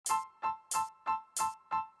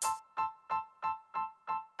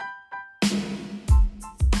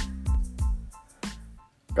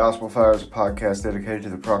Gospel Fire is a podcast dedicated to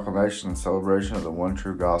the proclamation and celebration of the one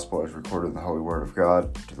true gospel as recorded in the Holy Word of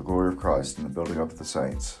God, to the glory of Christ and the building up of the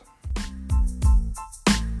saints.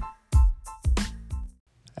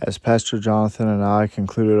 As Pastor Jonathan and I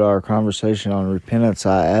concluded our conversation on repentance,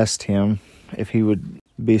 I asked him if he would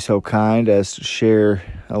be so kind as to share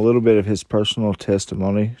a little bit of his personal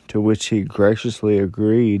testimony, to which he graciously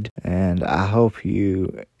agreed, and I hope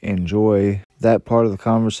you enjoy that part of the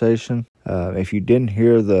conversation. If you didn't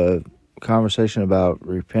hear the conversation about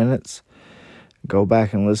repentance, go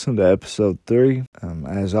back and listen to episode 3.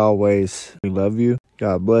 As always, we love you.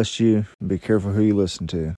 God bless you. Be careful who you listen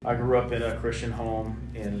to. I grew up in a Christian home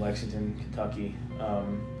in Lexington, Kentucky.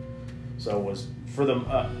 So I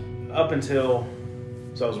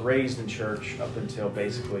was raised in church up until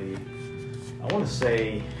basically, I want to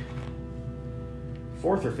say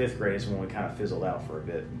 4th or 5th grade is when we kind of fizzled out for a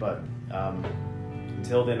bit. But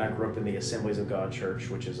until then, I grew up in the Assemblies of God Church,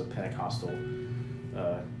 which is a Pentecostal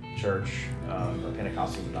church, a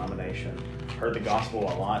Pentecostal denomination. Heard the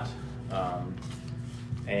gospel a lot,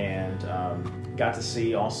 and got to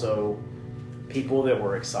see also people that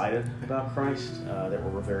were excited about Christ, that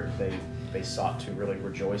were they sought to really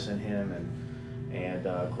rejoice in Him and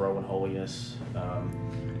grow in holiness.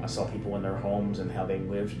 I saw people in their homes and how they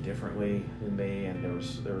lived differently than me, and there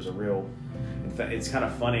was a real. In fact, it's kind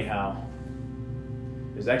of funny how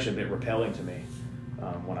it was actually a bit repelling to me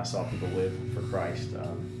when I saw people live for Christ.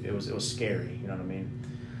 It was scary, you know what I mean?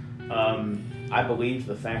 I believed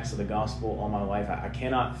the facts of the gospel all my life. I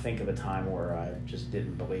cannot think of a time where I just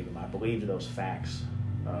didn't believe them. I believed those facts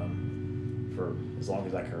for as long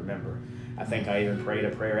as I can remember. I think I even prayed a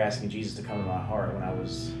prayer asking Jesus to come into my heart when I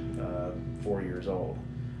was 4 years old.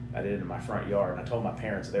 I did it in my front yard, and I told my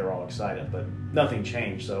parents. They were all excited, but nothing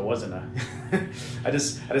changed. So it wasn't a. I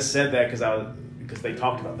just said that because they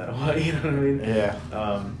talked about that a lot. You know what I mean? Yeah.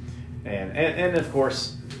 And of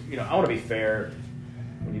course, I want to be fair.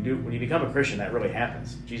 When you become a Christian, that really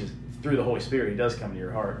happens. Jesus, through the Holy Spirit, He does come to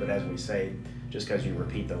your heart. But as we say, just because you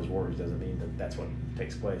repeat those words doesn't mean that that's what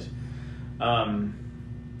takes place.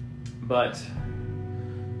 But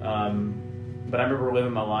I remember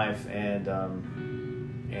living my life and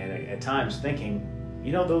at times thinking,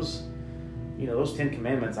 those 10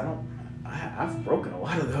 commandments, I've broken a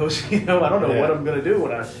lot of those. I don't know what I'm going to do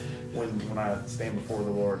when I stand before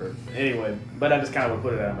the Lord. But I just kind of would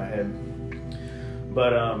put it out of my head.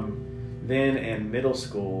 But then in middle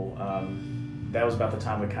school, that was about the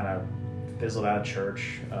time we kind of fizzled out of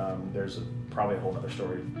church. There's probably a whole other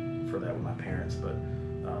story for that with my parents, but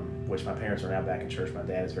which my parents are now back in church. My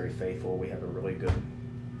dad is very faithful. We have a really good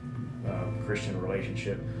Christian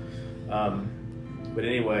relationship. But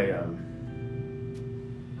anyway,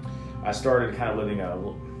 I started kind of living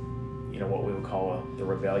what we would call the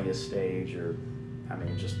rebellious stage, or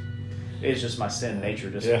it's just my sin nature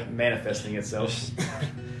manifesting itself.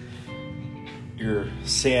 Your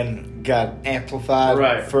sin got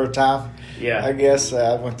amplified for a time. Yeah, I guess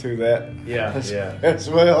I went through that. As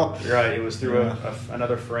well. Right, it was through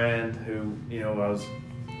another friend who I was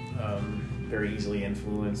very easily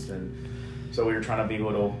influenced, and so we were trying to be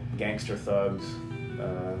little gangster thugs.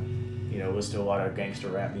 Listen to a lot of gangster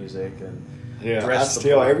rap music and. Yeah,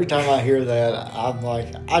 every time I hear that, I'm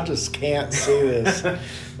like, I just can't see this.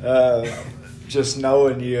 Just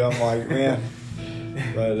knowing you, I'm like, man.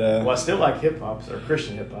 But I still like hip hop or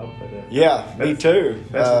Christian hip hop. But me too.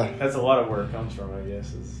 That's a lot of where it comes from, I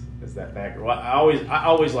guess. Is that background? Well, I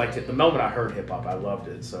always liked it. The moment I heard hip hop, I loved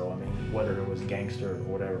it. So whether it was gangster or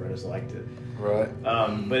whatever, I just liked it. Right.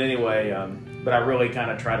 But anyway, but I really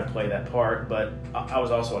kind of tried to play that part. But I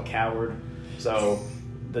was also a coward, so.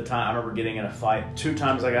 The time I remember getting in a fight. 2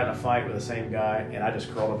 times I got in a fight with the same guy, and I just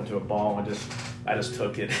curled up into a ball and I just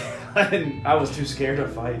took it. I was too scared to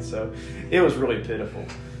fight, so it was really pitiful.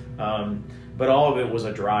 But all of it was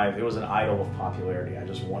a drive. It was an idol of popularity. I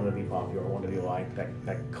just wanted to be popular. I wanted to be like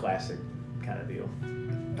that classic kind of deal.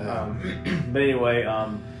 But anyway,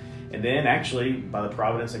 and then actually, by the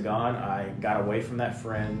providence of God, I got away from that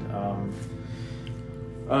friend,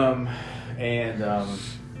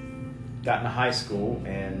 got into high school,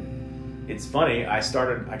 and it's funny. I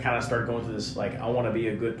kind of started going through this I want to be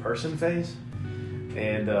a good person phase,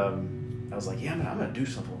 and I was like, I'm gonna do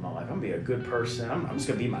something with my life. I'm gonna be a good person. I'm just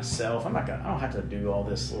gonna be myself. I don't have to do all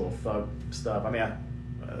this little thug stuff. I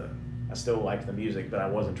still liked the music, but I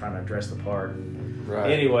wasn't trying to dress the part.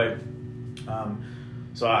 Right. Anyway,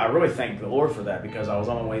 so I really thank the Lord for that, because I was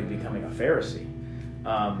on my way to becoming a Pharisee.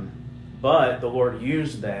 But the Lord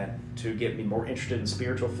used that to get me more interested in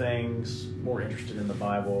spiritual things, more interested in the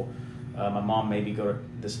Bible, My mom made me go to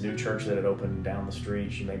this new church that had opened down the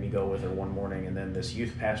street. She made me go with her one morning, and then this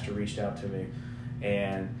youth pastor reached out to me,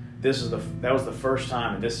 and that was the first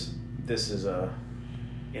time. And this is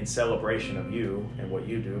in celebration of you and what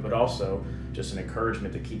you do, but also just an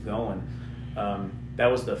encouragement to keep going.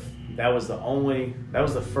 That was the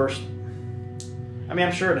first. I mean,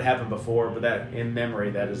 I'm sure it happened before, but that in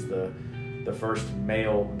memory, that is the first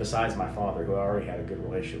male, besides my father, who I already had a good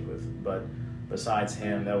relationship with, but besides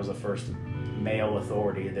him, that was the first male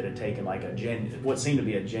authority that had taken like what seemed to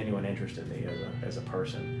be a genuine interest in me as a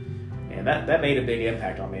person, and that made a big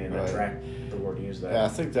impact on me, and that track the Lord used that. Yeah, I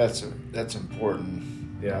think that's important.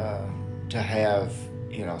 Yeah. To have,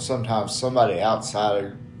 sometimes somebody outside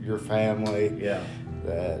of your family. Yeah.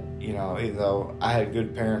 That, even though I had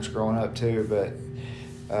good parents growing up too, but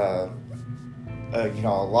I got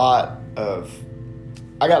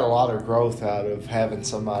a lot of growth out of having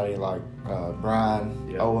somebody like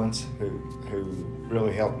Brian Owens, who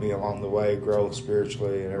really helped me along the way, grow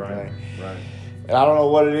spiritually and everything. Right. And I don't know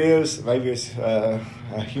what it is. Maybe it's a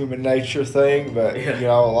human nature thing, but a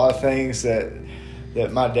lot of things that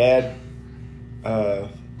my dad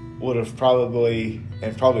would have probably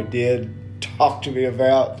did talk to me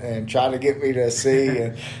about and try to get me to see,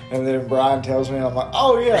 and then Brian tells me, and I'm like,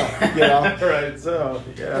 oh yeah, Right. So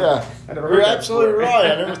yeah. I never heard You're that absolutely before.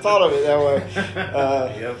 right. I never thought of it that way.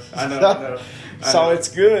 Yep. I know. So it's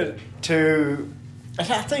good to,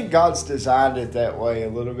 and I think God's designed it that way a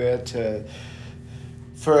little bit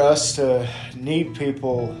for us to need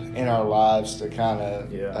people in our lives to kind of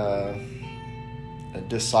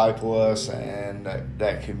disciple us, and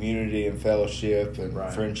that community and fellowship and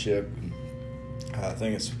friendship. And I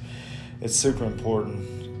think it's super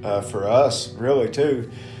important for us, really, too.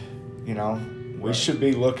 We should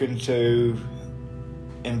be looking to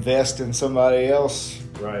invest in somebody else,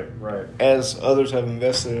 right, as others have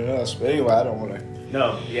invested in us. But anyway, I don't want to.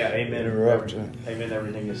 No, yeah, amen. Interrupt. Amen to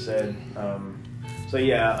everything you said. So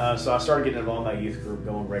I started getting involved in that youth group,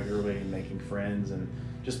 going regularly and making friends, and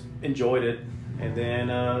just enjoyed it. And then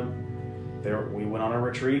we went on a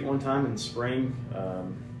retreat one time in spring,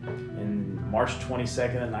 in March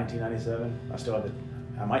 22nd of 1997.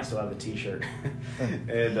 I might still have the T-shirt.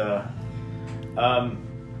 And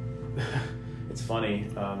it's funny.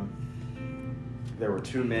 There were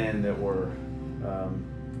two men that were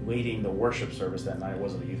leading the worship service that night. It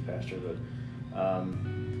wasn't a youth pastor, but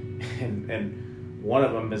and one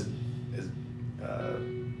of them is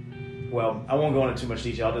well, I won't go into too much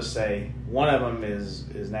detail. I'll just say one of them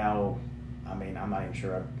is now. I mean, I'm not even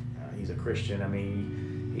sure. He's a Christian. I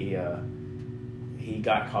mean, he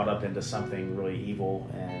got caught up into something really evil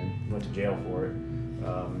and went to jail for it.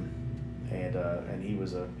 And he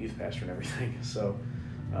was a youth pastor and everything. So,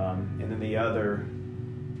 and then the other,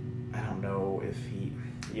 I don't know if he.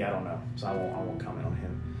 Yeah, I don't know. So I won't comment on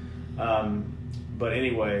him. But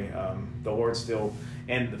anyway, the Lord still.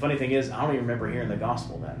 And the funny thing is, I don't even remember hearing the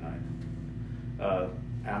gospel that night.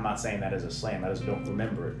 And I'm not saying that as a slam. I just don't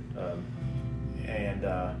remember it.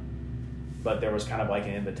 But there was kind of like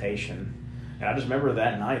an invitation, and I just remember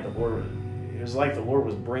that night it was like the Lord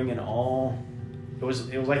was bringing all. It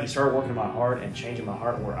was like He started working in my heart and changing my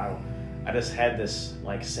heart, where I just had this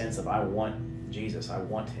like sense of, I want Jesus. I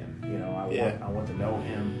want Him. I want to know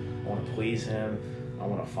Him. I want to please Him. I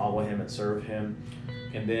want to follow Him and serve Him.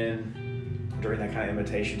 And then during that kind of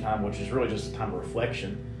invitation time, which is really just a time of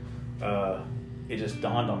reflection, it just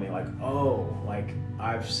dawned on me like,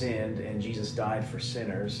 I've sinned and Jesus died for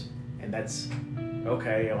sinners, and that's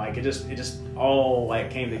okay. Like it just all like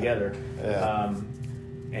came together. Yeah.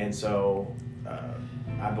 And so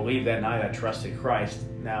I believe that night I trusted Christ.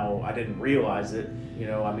 Now I didn't realize it.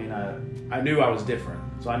 I knew I was different.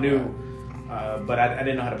 So I knew, but I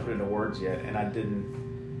didn't know how to put it into words yet, and I didn't.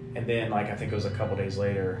 And then, I think it was a couple days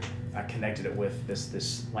later, I connected it with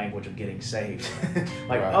this language of getting saved.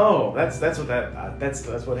 That's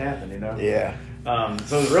what happened, Yeah.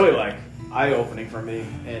 So it was really eye-opening for me,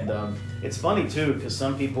 and it's funny too, because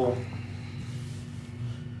some people,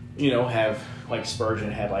 have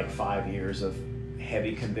Spurgeon had 5 years of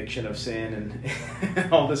heavy conviction of sin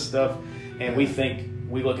and all this stuff, and we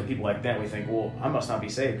look at people like that, and we think, well, I must not be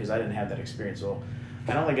saved because I didn't have that experience. Well,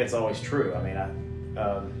 I don't think it's always true. I mean,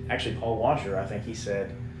 actually, Paul Washer, I think he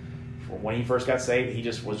said, when he first got saved, he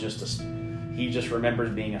just remembers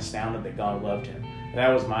being astounded that God loved him. And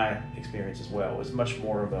that was my experience as well. It was much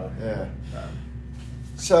more of a...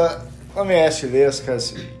 So let me ask you this,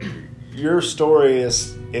 because your story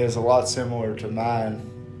is a lot similar to mine.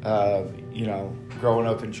 Growing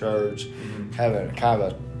up in church, having kind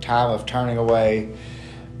of a time of turning away,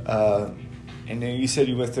 And then you said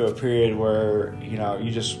you went through a period where,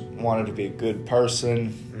 you just wanted to be a good person.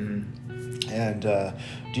 Mm-hmm. And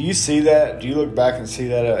do you see that? Do you look back and see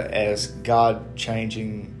that as God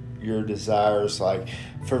changing your desires? Like,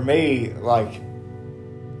 for me, like,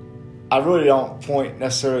 I really don't point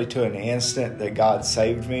necessarily to an instant that God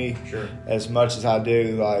saved me. Sure. As much as I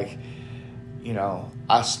do, like,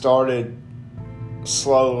 I started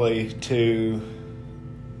slowly to,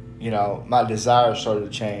 my desires started to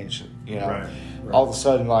change. Right. All of a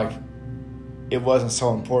sudden, like, it wasn't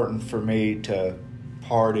so important for me to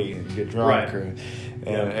party and get drunk and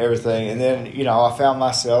everything. And then, I found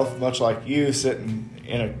myself, much like you, sitting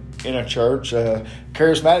in a church, a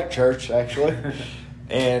charismatic church, actually.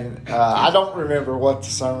 And I don't remember what the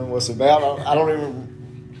sermon was about. I don't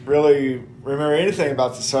even really remember anything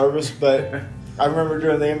about the service, but I remember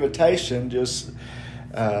during the invitation just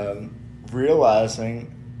realizing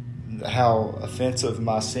how offensive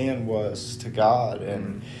my sin was to God,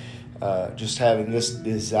 and just having this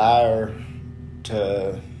desire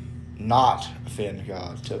to not offend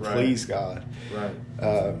God, to please God. Right.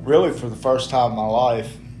 Really, for the first time in my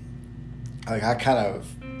life, like, I kind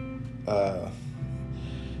of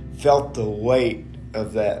felt the weight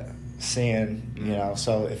of that sin,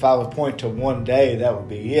 So if I would point to one day, that would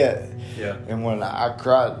be it. Yeah. And when I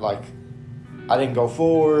cried, like, I didn't go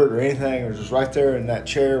forward or anything. It was just right there in that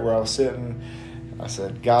chair where I was sitting. I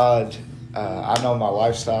said, God, I know my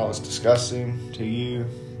lifestyle is disgusting to you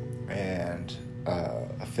and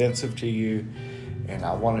offensive to you, and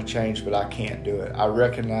I want to change, but I can't do it. I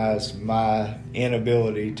recognize my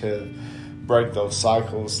inability to break those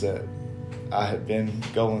cycles that I had been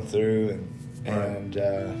going through,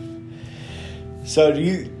 so do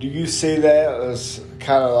you see that as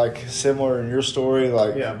kind of like similar in your story,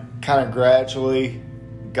 like kind of gradually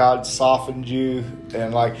God softened you,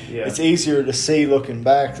 and like it's easier to see looking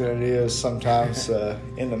back than it is sometimes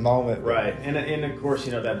in the moment. Right, and of course,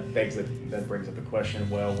 that brings up the question.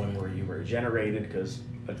 Well, when were you regenerated? Because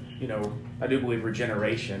I do believe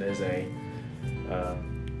regeneration is I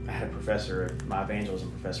had a professor, my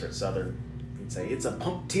evangelism professor at Southern. He'd say it's a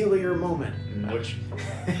punctiliar moment, which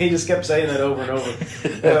he just kept saying that over and over,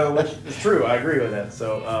 which is true. I agree with that.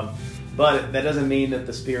 So, but that doesn't mean that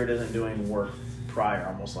the Spirit isn't doing work prior,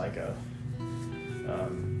 almost like a.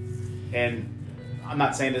 And I'm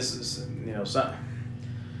not saying this is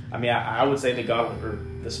I would say that God or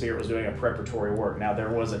the Spirit was doing a preparatory work. Now, there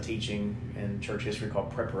was a teaching in church history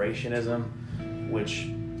called preparationism, which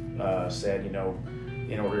said in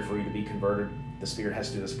order for you to be converted, the Spirit has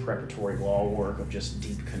to do this preparatory law work of just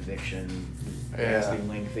deep conviction. It has to be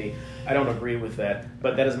lengthy. I don't agree with that,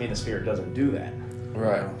 but that doesn't mean the Spirit doesn't do that.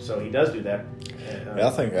 Right. So He does do that. I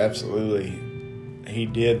think absolutely He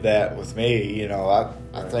did that with me. I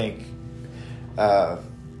think,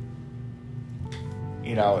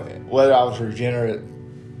 whether I was regenerate,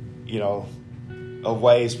 a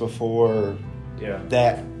ways before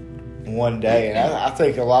that one day. And I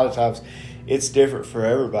think a lot of times it's different for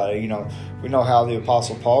everybody. We know how the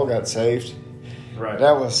Apostle Paul got saved. Right.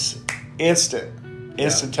 That was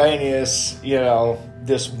instantaneous,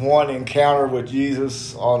 this one encounter with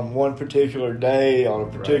Jesus on one particular day, on a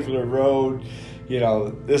particular road.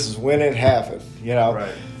 This is when it happened,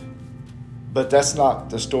 Right. But that's not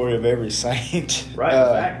the story of every saint. Right,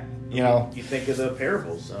 in fact, you think of the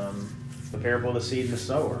parables, the parable of the seed and the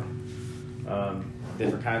sower,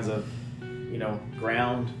 different kinds of,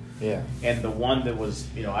 ground. Yeah. And the one that was,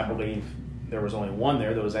 I believe there was only one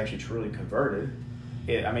there that was actually truly converted.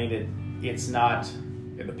 It's not,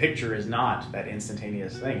 the picture is not that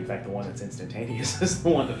instantaneous thing. In fact, the one that's instantaneous is the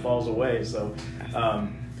one that falls away. So,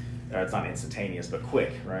 it's not instantaneous, but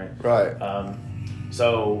quick, right? Right.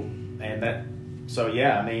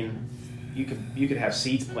 You could have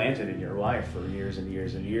seeds planted in your life for years and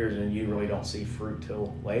years and years, and you really don't see fruit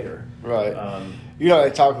till later. Right.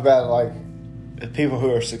 They talk about like people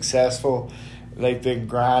who are successful. They've been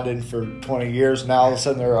grinding for 20 years, and all of a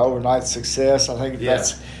sudden they're overnight success. I think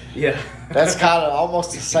that's kind of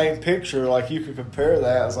almost the same picture. Like, you could compare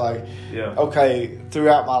that as like, okay,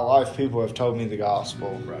 throughout my life, people have told me the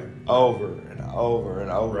gospel over and over and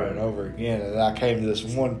over and over again, and I came to this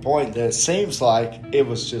one point that seems like it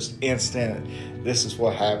was just instant. This is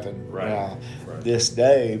what happened this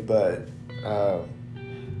day, but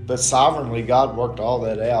sovereignly God worked all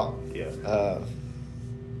that out.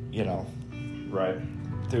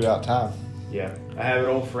 Throughout time. Yeah, I have an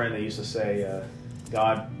old friend that used to say,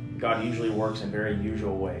 God usually works in very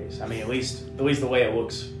usual ways. At least the way it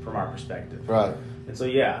looks from our perspective. Right. And so,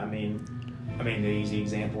 the easy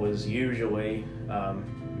example is usually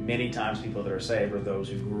many times people that are saved are those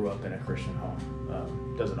who grew up in a Christian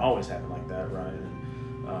home. doesn't always happen like that, right?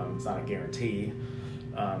 And it's not a guarantee,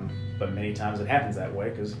 but many times it happens that way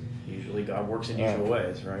because usually God works in usual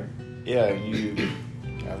ways, right? Yeah, you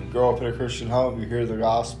grow up in a Christian home, you hear the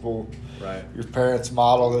gospel, right? Your parents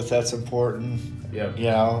model that's important, Yep.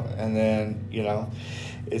 And then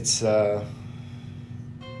it's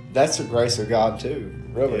that's the grace of God too,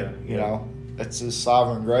 really. It's His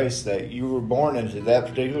sovereign grace that you were born into that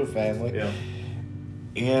particular family,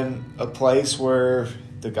 in a place where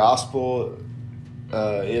the gospel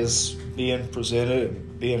is being presented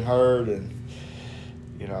and being heard, and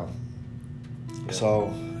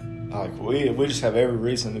so we just have every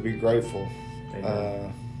reason to be grateful.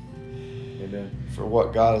 Amen. For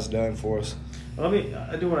what God has done for us. I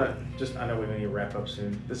do want to I know we need to wrap up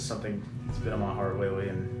soon. This is something that's been on my heart lately,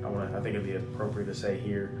 and I think it'd be appropriate to say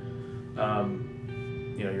here.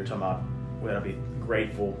 You're talking about we ought to be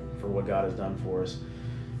grateful for what God has done for us.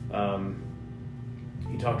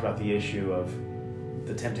 You talked about the issue of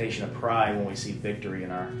the temptation of pride when we see victory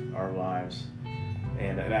in our lives.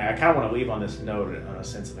 And I kind of want to leave on this note, on a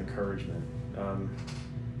sense of encouragement.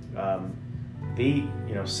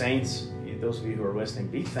 Saints, those of you who are listening,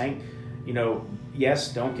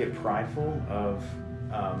 yes, don't get prideful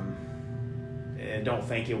and don't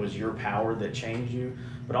think it was your power that changed you,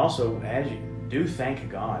 but also as you do, thank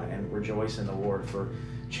God and rejoice in the Lord for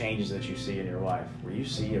changes that you see in your life, where you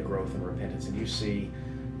see a growth in repentance and you see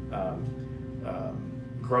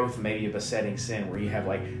growth maybe of besetting sin, where you have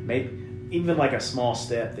even a small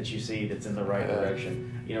step that you see that's in the right direction.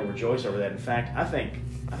 Rejoice over that. In fact, I think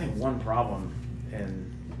one problem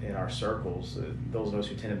in our circles, those of us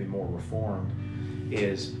who tend to be more reformed,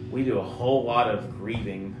 is we do a whole lot of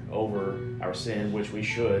grieving over our sin, which we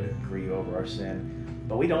should grieve over our sin,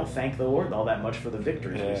 but we don't thank the Lord all that much for the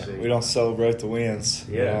victories we see. We don't celebrate the wins.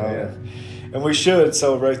 Yeah. And we should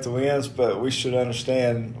celebrate the wins, but we should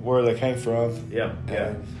understand where they came from. Yeah.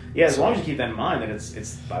 As long as you keep that in mind, that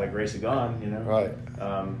it's by the grace of God, Right.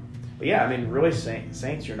 But really,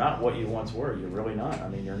 saints, you're not what you once were. You're really not.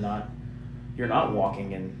 You're not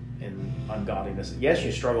walking in ungodliness. Yes,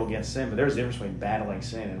 you struggle against sin, but there's a difference between battling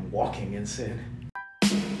sin and walking in sin.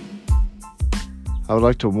 I would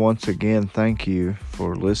like to once again thank you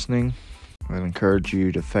for listening. I encourage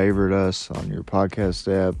you to favorite us on your podcast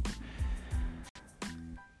app.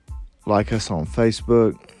 Like us on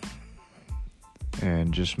Facebook.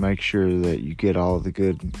 And just make sure that you get all the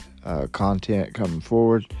good content coming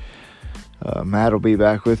forward. Matt will be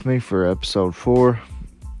back with me for episode 4.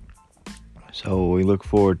 So we look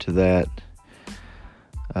forward to that.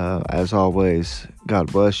 As always,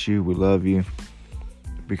 God bless you. We love you.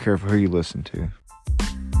 Be careful who you listen to.